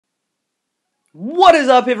What is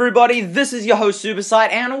up, everybody? This is your host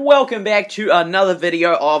SuperSight, and welcome back to another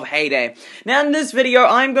video of Heyday. Now in this video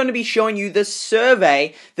I'm going to be showing you this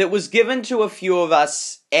survey that was given to a few of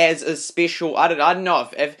us as a special, I don't know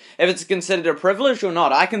if it's considered a privilege or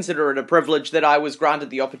not. I consider it a privilege that I was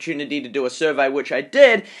granted the opportunity to do a survey, which I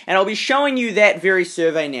did, and I'll be showing you that very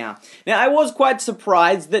survey now. Now I was quite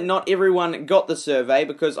surprised that not everyone got the survey,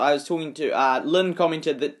 because I was talking to, Lynn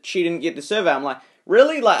commented that she didn't get the survey. I'm like,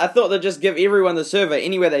 really? Like, I thought they'd just give everyone the survey.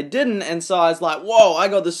 Anyway, they didn't, and so I was like, whoa, I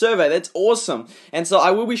got the survey, that's awesome. And so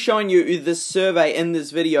I will be showing you this survey in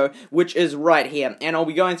this video, which is right here, and I'll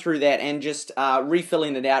be going through that and just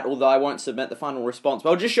refilling it out, although I won't submit the final response.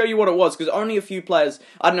 But I'll just show you what it was, because only a few players,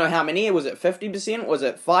 I don't know how many, was it 50%, was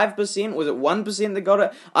it 5%, was it 1% that got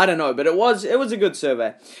it? I don't know, but it was a good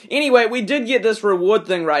survey. Anyway, we did get this reward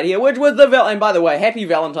thing right here, which was and by the way, happy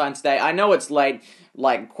Valentine's Day. I know it's late,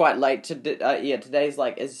 like quite late yeah, today's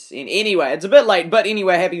like anyway, it's a bit late, but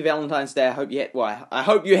anyway, happy Valentine's Day. I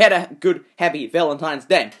hope you had a good happy Valentine's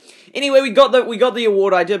Day. Anyway, we got the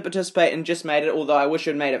award. I did participate and just made it, although I wish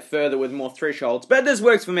I'd made it further with more thresholds, but this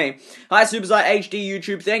works for me. Hi SuperSight HD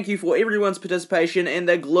YouTube, thank you for everyone's participation in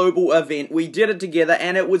the global event. We did it together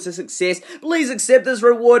and it was a success. Please accept this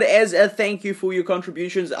reward as a thank you for your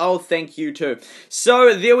contributions. I'll thank you too.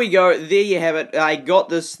 So there we go, there you have it. I got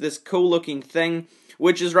this cool looking thing,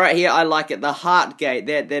 which is right here. I like it. The heart gate.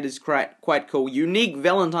 That is quite cool. Unique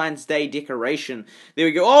Valentine's Day decoration. There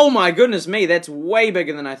we go. Oh my goodness me, that's way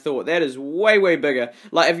bigger than I thought. That is way, way bigger.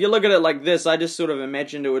 Like, if you look at it like this, I just sort of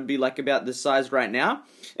imagined it would be like about this size right now.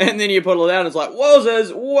 And then you put it out, it's like,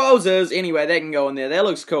 wowzers, wowzers. Anyway, that can go in there. That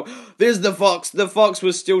looks cool. There's the fox. The fox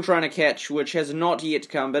was still trying to catch, which has not yet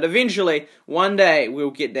come. But eventually, one day, we'll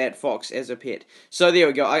get that fox as a pet. So there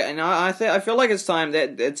we go. I feel like it's time.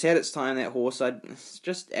 It's had its time, that horse. It's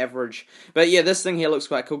just average. But yeah, this thing here looks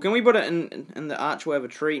quite cool. Can we put it in the archway of a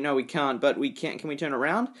tree? No, we can't. But we can. Can we turn it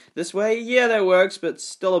around this way? Yeah, that works, but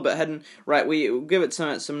still a bit hidden. Right, we'll give it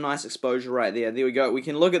some nice exposure right there. There we go. We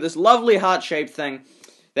can look at this lovely heart-shaped thing.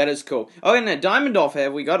 That is cool. Oh, and a diamond off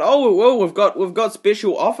have we got? Oh, whoa, we've got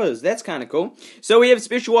special offers. That's kind of cool. So we have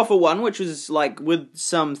special offer 1, which was like with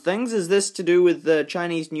some things. Is this to do with the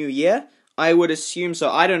Chinese New Year? I would assume so.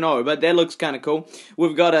 I don't know, but that looks kind of cool.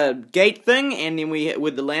 We've got a gate thing, and then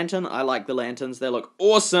with the lantern. I like the lanterns. They look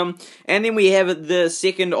awesome. And then we have the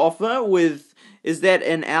second offer with, is that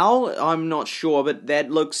an owl? I'm not sure, but that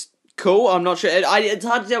looks cool. I'm not sure. It's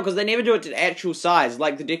hard to tell because they never do it to actual size,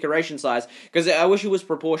 like the decoration size, because I wish it was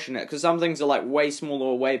proportionate, because some things are like way smaller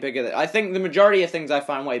or way bigger. I think the majority of things I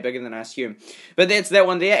find way bigger than I assume. But that's that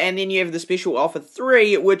one there, and then you have the special offer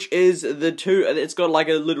 3, which is the two, it's got like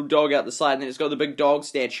a little dog out the side, and then it's got the big dog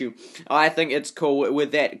statue. I think it's cool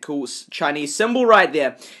with that cool Chinese symbol right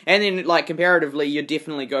there. And then, like, comparatively, you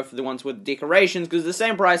definitely go for the ones with decorations, because the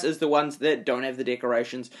same price as the ones that don't have the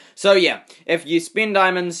decorations. So yeah, if you spend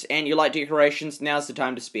diamonds and you like decorations, now's the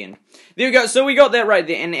time to spend. There we go, so we got that right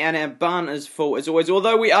there, and our barn is full as always,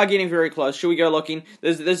 although we are getting very close. Should we go looking?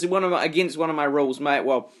 This is against one of my rules, mate.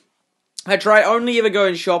 Well, I try only ever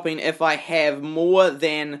going shopping if I have more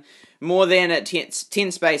than a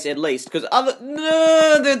 10 space at least, because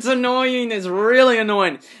that's annoying, that's really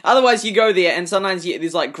annoying. Otherwise you go there and sometimes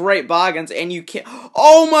there's like great bargains and you can't,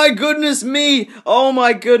 oh my goodness me,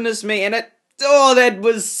 and oh, that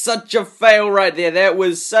was such a fail right there. That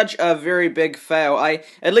was such a very big fail.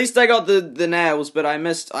 At least I got the nails, but I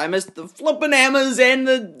missed the flippin' hammers and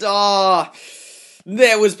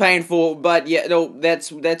that was painful. But yeah, no,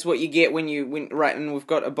 that's what you get right. And we've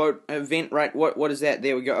got a boat event, right? What is that?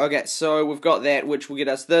 There we go. Okay, so we've got that, which will get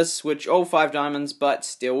us this, which all 5 diamonds, but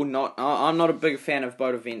still not. I'm not a big fan of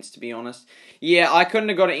boat events, to be honest. Yeah, I couldn't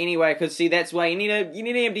have got it anyway, because see, that's why you need to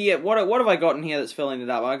empty it. What have I got in here that's filling it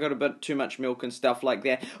up? I got a bit too much milk and stuff like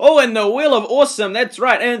that. Oh, and the Wheel of Awesome, that's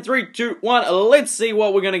right. And 3, 2, 1, let's see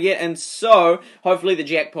what we're gonna get. And so, hopefully the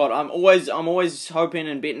jackpot. I'm always hoping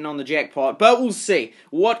and betting on the jackpot, but we'll see.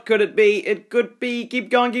 What could it be? It could be,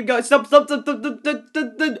 keep going, stop.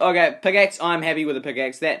 Okay, pickaxe, I'm happy with the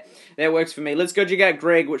pickaxe. That works for me. Let's go check out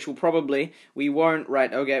Greg, which we won't,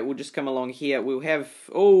 right, okay, we'll just come along here. We'll have,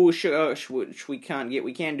 which we can't get.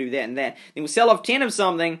 We can do that and that. Then we'll sell off 10 of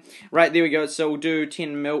something. Right, there we go. So we'll do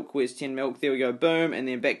 10 milk. Where's 10 milk? There we go. Boom. And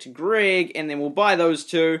then back to Greg. And then we'll buy those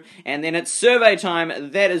 2. And then it's survey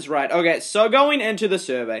time. That is right. Okay, so going into the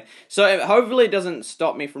survey. So hopefully it doesn't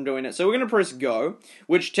stop me from doing it. So we're going to press go,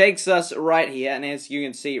 which takes us right here. And as you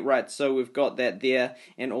can see, right, so we've got that there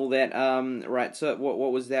and all that. Right, so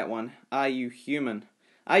what was that one? Are you human?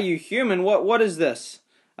 Are you human? What is this?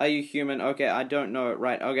 Are you human? Okay, I don't know.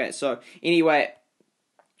 Right, okay, so anyway,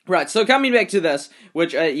 Right, so coming back to this,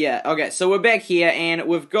 which, yeah, okay, so we're back here, and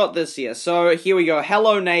we've got this here. So, here we go,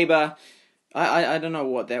 hello neighbor. I don't know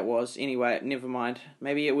what that was. Anyway, never mind.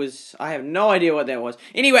 Maybe it was, I have no idea what that was.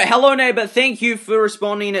 Anyway, hello neighbor, thank you for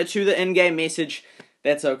responding to the in-game message.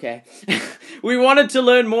 That's okay. We wanted to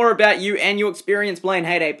learn more about you and your experience playing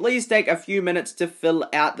Hay Day. Please take a few minutes to fill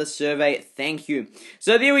out the survey. Thank you.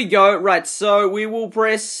 So there we go. Right, so we will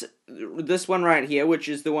press this one right here, which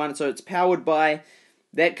is the one, so it's powered by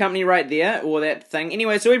that company right there, or that thing.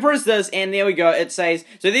 Anyway, so we press this, and there we go. It says,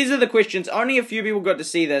 so these are the questions. Only a few people got to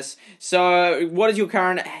see this. So, what is your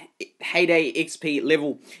current Hay Day XP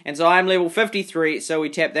level? And so I'm level 53, so we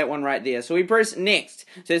tap that one right there. So we press next.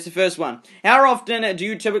 So that's the first one. How often do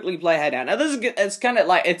you typically play Hay Day? Now, this is, it's kind of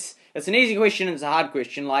like, it's an easy question, and it's a hard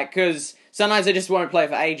question, like, because sometimes I just won't play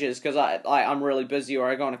for ages, because I'm really busy, or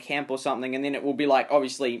I go on a camp or something, and then it will be like,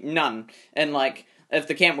 obviously, none, and like, if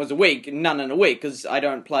the camp was a week, none in a week, because I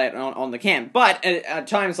don't play it on the camp. But at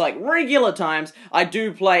times, like regular times, I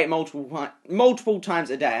do play it multiple times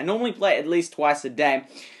a day. I normally play it at least twice a day,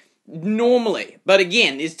 normally. But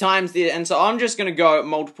again, there's times there, and so I'm just going to go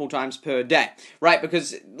multiple times per day, right?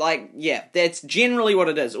 Because, like, yeah, that's generally what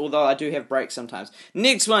it is, although I do have breaks sometimes.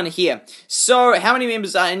 Next one here. So, how many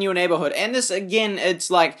members are in your neighborhood? And this, again, it's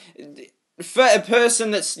like, for a person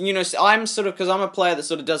that's, you know, I'm sort of, because I'm a player that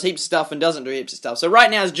sort of does heaps of stuff and doesn't do heaps of stuff. So right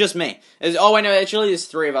now it's just me. Oh, wait, no, actually there's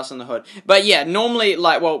 3 of us in the hood. But yeah, normally,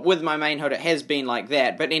 like, well, with my main hood it has been like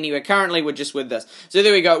that. But anyway, currently we're just with this. So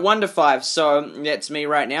there we go, 1 to 5. So that's me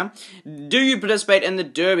right now. Do you participate in the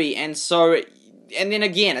derby? And so, and then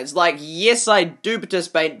again, it's like, yes, I do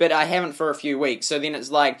participate, but I haven't for a few weeks. So then it's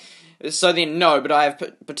like, so then no, but I have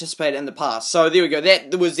participated in the past. So there we go,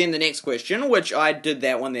 that was then the next question, which I did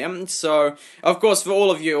that one there. So, of course, for all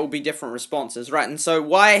of you, it will be different responses, right? And so,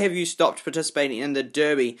 why have you stopped participating in the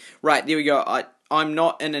derby? Right, there we go, I'm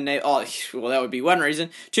not in a oh, well, that would be one reason.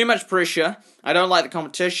 Too much pressure. I don't like the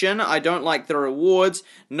competition. I don't like the rewards.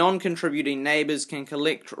 Non-contributing neighbours can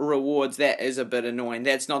collect rewards. That is a bit annoying.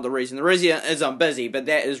 That's not the reason. The reason is I'm busy, but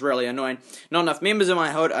that is really annoying. Not enough members in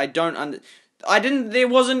my hood. You don't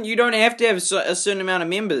have to have a certain amount of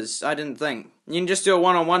members, I didn't think. You can just do a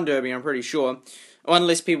one-on-one derby, I'm pretty sure.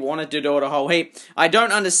 Unless people wanted to do it a whole heap. I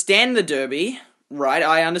don't understand the derby. Right,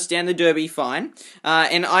 I understand the derby fine.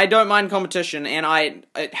 And I don't mind competition, and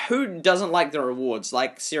who doesn't like the rewards?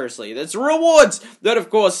 Like, seriously, it's rewards! That, of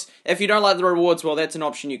course, if you don't like the rewards, well, that's an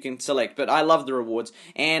option you can select, but I love the rewards.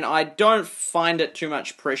 And I don't find it too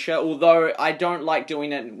much pressure, although I don't like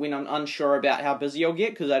doing it when I'm unsure about how busy I'll get,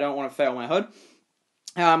 because I don't want to fail my hood.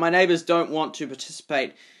 My neighbours don't want to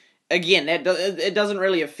participate. Again, it doesn't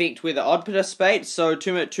really affect whether I'd participate, so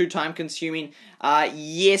too time consuming.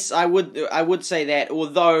 Yes, I would say that,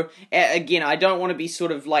 although, again, I don't want to be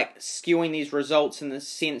sort of like skewing these results in the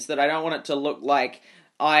sense that I don't want it to look like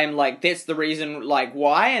I'm like, that's the reason, like,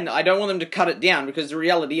 why, and I don't want them to cut it down, because the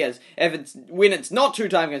reality is, when it's not too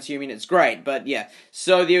time consuming, it's great, but yeah,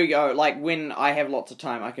 so there we go, like, when I have lots of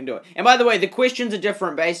time, I can do it. And by the way, the questions are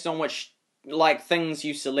different based on which, like, things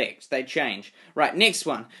you select. They change. Right, next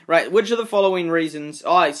one. Right, which of the following reasons...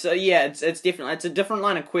 Oh, so yeah, it's definitely... It's a different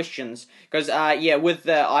line of questions. Because, yeah, with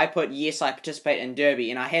the... I put, yes, I participate in derby.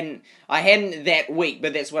 And I hadn't that week,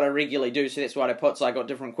 but that's what I regularly do, so that's what I put, so I got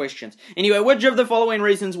different questions. Anyway, which of the following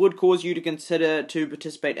reasons would cause you to consider to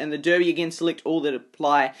participate in the derby? Again, select all that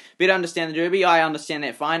apply. Better understand the derby. I understand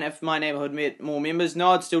that fine. If my neighbourhood met more members,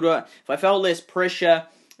 no, I'd still do it. If I felt less pressure...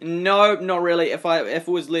 No, not really. If it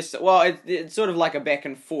was less, well, it's sort of like a back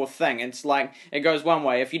and forth thing. It's like, it goes one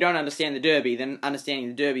way. If you don't understand the derby, then understanding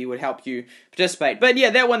the derby would help you participate. But yeah,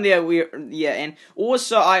 that one there, and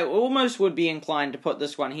also I almost would be inclined to put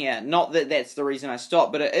this one here. Not that that's the reason I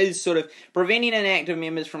stopped, but it is sort of preventing inactive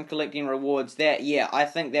members from collecting rewards. That, yeah, I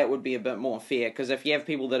think that would be a bit more fair, because if you have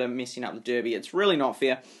people that are messing up the derby, it's really not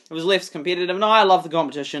fair. It was less competitive. No, I love the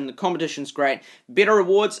competition. The competition's great. Better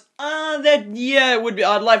rewards, it would be.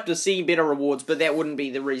 I'd like to see better rewards, but that wouldn't be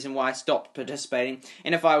the reason why I stopped participating.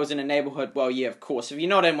 And if I was in a neighbourhood, well, yeah, of course. If you're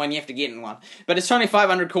not in one, you have to get in one. But it's only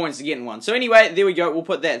 500 coins to get in one. So anyway, there we go. We'll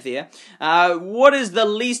put that there. What is the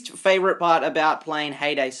least favourite part about playing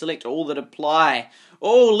Hay Day? Select all that apply.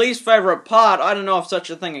 Oh, least favourite part? I don't know if such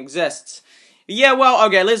a thing exists. Yeah, well,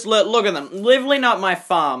 okay, let's look at them. Leveling up my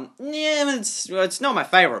farm. Yeah, it's not my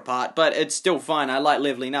favourite part, but it's still fine. I like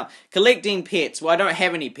leveling up. Collecting pets. Well, I don't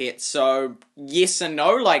have any pets, so yes and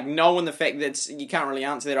no. Like, no in the fact that you can't really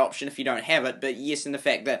answer that option if you don't have it, but yes in the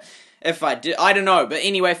fact that If I did, I don't know, but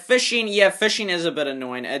anyway, fishing, yeah, fishing is a bit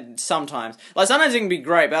annoying, sometimes. Like, sometimes it can be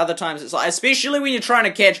great, but other times it's like, especially when you're trying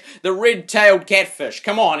to catch the red-tailed catfish,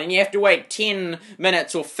 come on, and you have to wait 10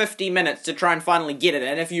 minutes or 50 minutes to try and finally get it,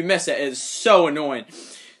 and if you miss it, it's so annoying.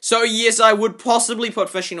 So yes, I would possibly put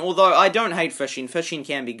fishing, although I don't hate fishing. Fishing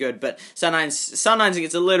can be good, but sometimes it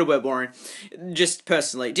gets a little bit boring, just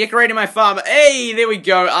personally. Decorating my farm, hey, there we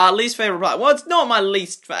go. Least favorite part. Well, it's not my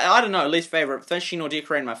least favorite, fishing or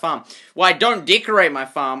decorating my farm. Well, I don't decorate my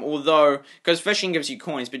farm, although, because fishing gives you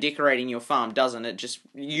coins, but decorating your farm doesn't. It just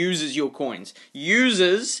uses your coins.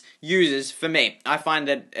 Uses, for me. I find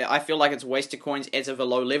that, I feel like it's a waste of coins as of a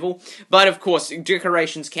low level, but of course,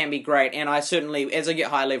 decorations can be great, and I certainly, as I get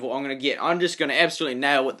high level, I'm just gonna absolutely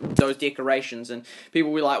nail with those decorations, and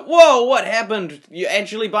people will be like, whoa, what happened? You're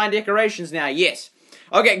actually buying decorations now? Yes.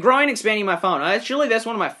 Okay, growing, expanding my farm. Actually, that's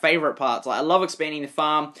one of my favorite parts. Like, I love expanding the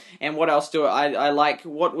farm, and what else do I like?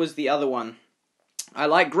 What was the other one? I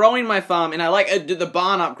like growing my farm, and I like the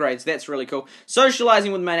barn upgrades. That's really cool.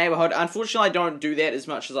 Socializing with my neighborhood. Unfortunately, I don't do that as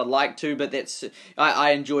much as I'd like to, but that's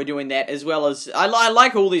I enjoy doing that, as well as I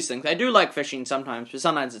like all these things. I do like fishing sometimes, but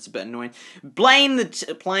sometimes it's a bit annoying. Playing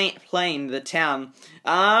the town.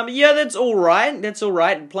 Yeah, that's all right. That's all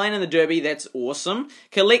right. Playing in the derby. That's awesome.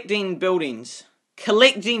 Collecting buildings.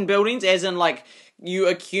 Collecting buildings, as in like, you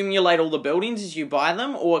accumulate all the buildings as you buy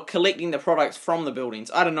them, or collecting the products from the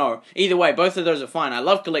buildings. I don't know. Either way, both of those are fine. I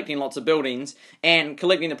love collecting lots of buildings, and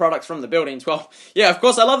collecting the products from the buildings. Well, yeah, of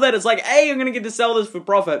course, I love that. It's like, hey, I'm gonna get to sell this for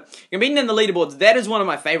profit. Competing in the leaderboards, that is one of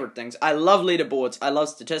my favorite things. I love leaderboards. I love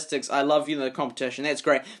statistics. I love, the competition. That's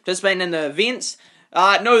great. Participating in the events.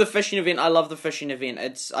 No, the fishing event. I love the fishing event.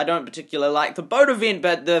 I don't particularly like the boat event,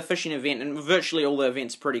 but the fishing event, and virtually all the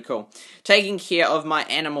events, are pretty cool. Taking care of my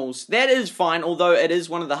animals. That is fine, although it is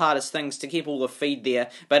one of the hardest things to keep all the feed there,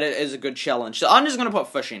 but it is a good challenge. So I'm just going to put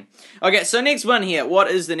fishing. Okay, so next one here. What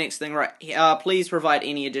is the next thing? Right, please provide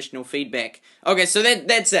any additional feedback. Okay, so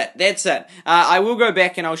that's it. I will go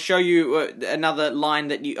back and I'll show you another line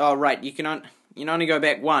that you, oh right, you can only go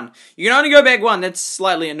back one. You can only go back one. That's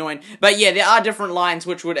slightly annoying. But yeah, there are different lines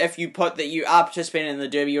which would, if you put that you are participating in the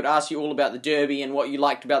derby, it would ask you all about the derby and what you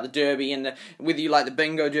liked about the derby, and whether you like the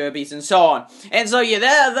bingo derbies and so on. And so yeah,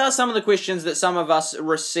 there are some of the questions that some of us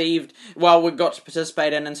received while we got to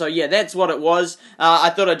participate in. And so yeah, that's what it was. I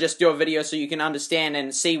thought I'd just do a video so you can understand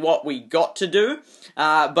and see what we got to do.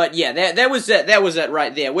 But yeah, that was it. That was it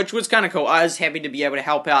right there, which was kind of cool. I was happy to be able to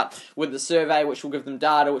help out with the survey, which will give them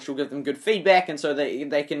data, which will give them good feedback, and so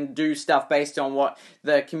they can do stuff based on what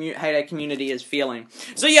the Heyday community is feeling.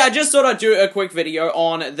 So yeah, I just thought I'd do a quick video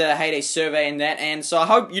on the Heyday survey and that, and so I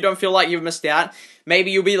hope you don't feel like you've missed out.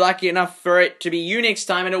 Maybe you'll be lucky enough for it to be you next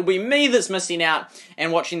time, and it'll be me that's missing out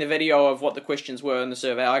and watching the video of what the questions were in the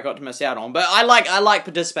survey I got to miss out on. But I like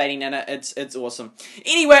participating in it. It's awesome.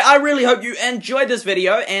 Anyway, I really hope you enjoyed this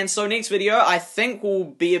video, and so next video I think will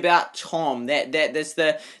be about Tom.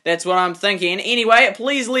 That's what I'm thinking. Anyway,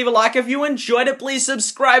 please leave a like if you enjoyed it. Please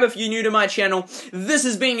subscribe if you're new to my channel. This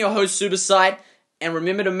has been your host, SuperSight, and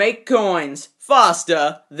remember to make coins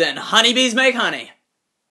faster than honeybees make honey.